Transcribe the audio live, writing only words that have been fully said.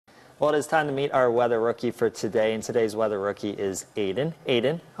Well, it is time to meet our weather rookie for today, and today's weather rookie is Aidan.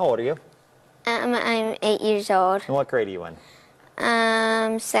 Aidan, how old are you? I'm 8 years old. And what grade are you in?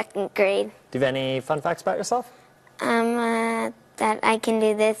 Second grade. Do you have any fun facts about yourself? That I can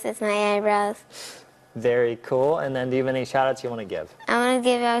do this with my eyebrows. Very cool. And then do you have any shout outs you want to give? I want to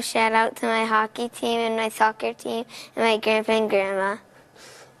give a shout out to my hockey team and my soccer team and my grandpa and grandma.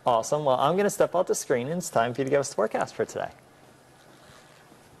 Awesome. Well, I'm going to step out the screen, and it's time for you to give us the forecast for today.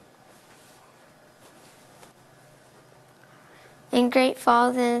 In Great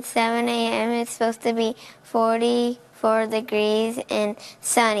Falls at 7 a.m. it's supposed to be 44 degrees and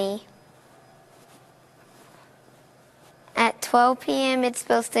sunny. At 12 p.m. it's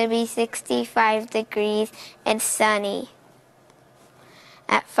supposed to be 65 degrees and sunny.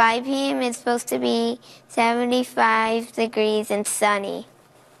 At 5 p.m. it's supposed to be 75 degrees and sunny.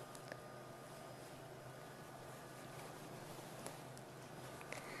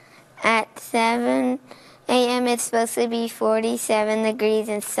 At 7 a.m. it's supposed to be 47 degrees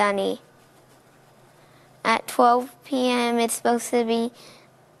and sunny. At 12 p.m. it's supposed to be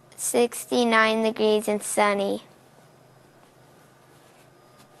 69 degrees and sunny.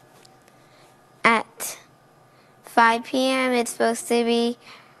 At 5 p.m. it's supposed to be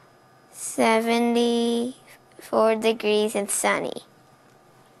 74 degrees and sunny.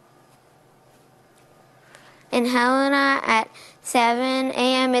 In Helena at 7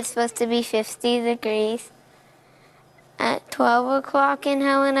 a.m. it's supposed to be 50 degrees. At 12 o'clock in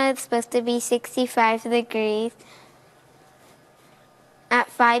Helena it's supposed to be 65 degrees. At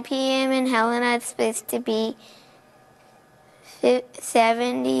 5 p.m. in Helena it's supposed to be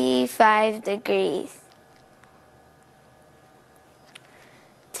 75 degrees.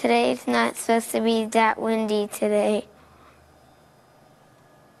 Today's not supposed to be that windy today.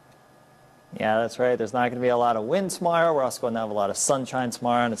 Yeah, that's right. There's not going to be a lot of wind tomorrow. We're also going to have a lot of sunshine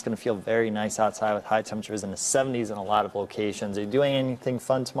tomorrow, and it's going to feel very nice outside with high temperatures in the 70s in a lot of locations. Are you doing anything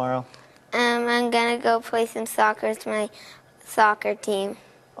fun tomorrow? I'm going to go play some soccer with my soccer team.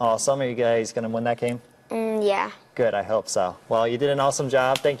 Awesome. Are you guys going to win that game? Yeah. Good, I hope so. Well, you did an awesome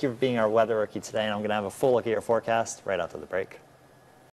job. Thank you for being our weather rookie today, and I'm going to have a full look at your forecast right after the break.